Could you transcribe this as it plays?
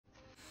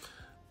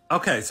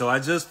Okay, so I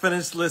just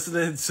finished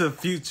listening to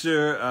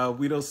Future.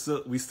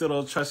 We still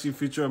don't trust you,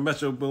 Future and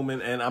Metro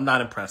Boomin, and I'm not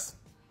impressed.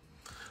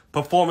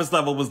 Performance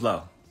level was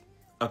low.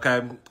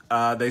 Okay,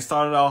 they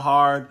started out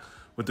hard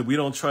with the "We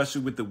Don't Trust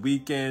You" with The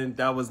Weeknd.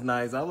 That was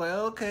nice. I was like,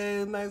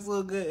 okay, nice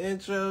little good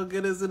intro,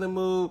 get us in the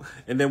mood,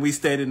 and then we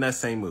stayed in that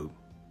same mood.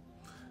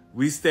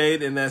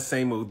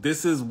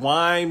 This is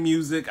wine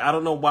music. I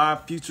don't know why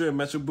Future and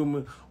Metro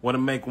Boomin want to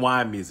make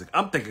wine music.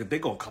 I'm thinking they're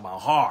going to come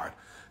out hard.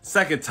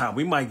 Second time,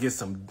 we might get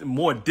some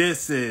more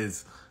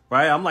disses,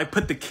 right? I'm like,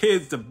 put the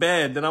kids to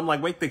bed. Then I'm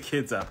like, wake the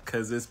kids up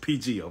because it's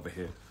PG over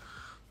here.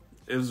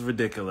 It was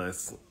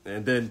ridiculous.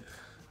 And then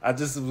I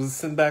just was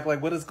sitting back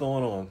like, what is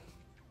going on?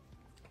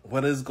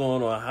 What is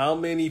going on? How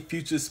many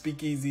Future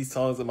Speakeasy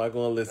songs am I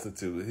going to listen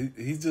to?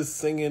 He's just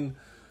singing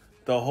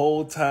the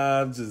whole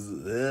time, just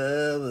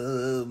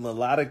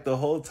melodic the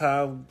whole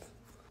time.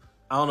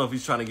 I don't know if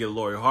he's trying to get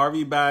Lori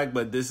Harvey back,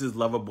 but this is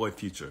Loverboy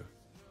Future.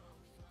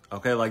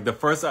 Okay, like the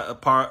first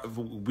part,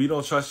 "We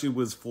Don't Trust You"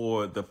 was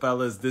for the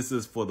fellas. This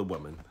is for the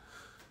women.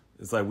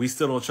 It's like, we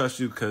still don't trust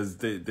you because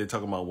they're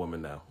talking about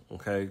women now.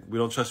 Okay, we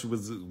don't trust you.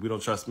 We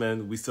don't trust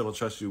men. We still don't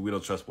trust you. We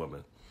don't trust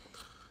women.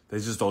 They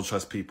just don't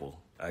trust people,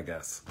 I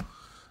guess.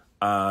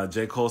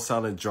 J. Cole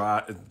sounded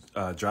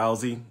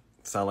drowsy.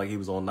 Sounded like he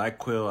was on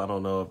NyQuil. I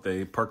don't know if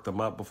they perked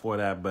him up before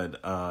that,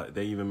 but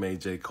they even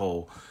made J.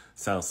 Cole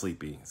sound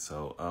sleepy.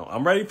 So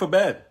I'm ready for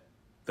bed.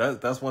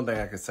 That's one thing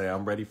I can say.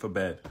 I'm ready for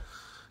bed.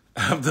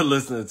 After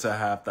listening to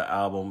half the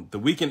album. The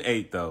Weeknd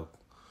 8, though.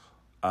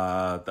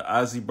 The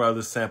Isley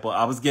Brothers sample.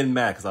 I was getting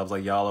mad because I was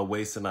like, y'all are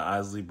wasting the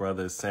Isley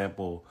Brothers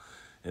sample.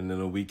 And then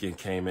The Weeknd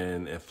came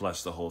in and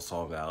fleshed the whole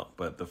song out.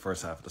 But the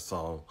first half of the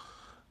song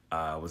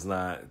was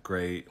not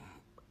great.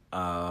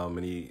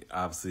 And he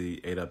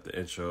obviously ate up the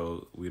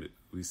intro.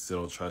 We still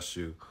don't trust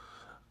you.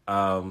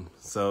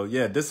 So,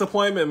 yeah,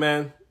 disappointment,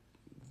 man.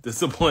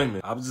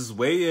 Disappointment. I was just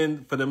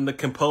waiting for them to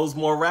compose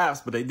more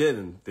raps, but they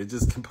didn't. They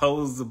just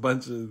composed a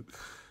bunch of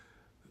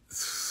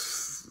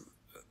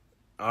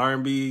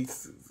R&B,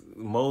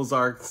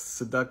 Mozart,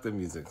 seductive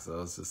music.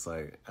 So it's just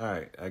like, all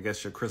right, I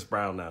guess you're Chris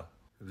Brown now.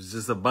 It was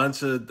just a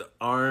bunch of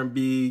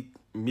R&B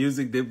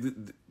music.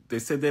 They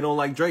said they don't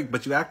like Drake,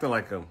 but you acting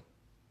like him.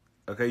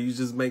 Okay, you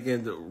just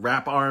making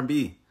rap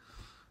R&B.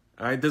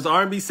 All right, there's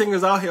R&B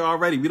singers out here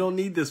already. We don't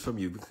need this from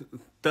you.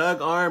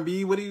 Thug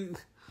R&B, what do you...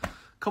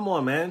 Come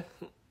on, man.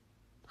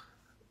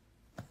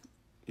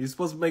 You're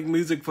supposed to make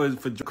music for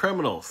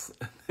criminals.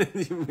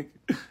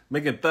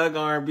 Making thug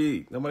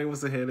R&B. Nobody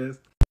wants to hear this.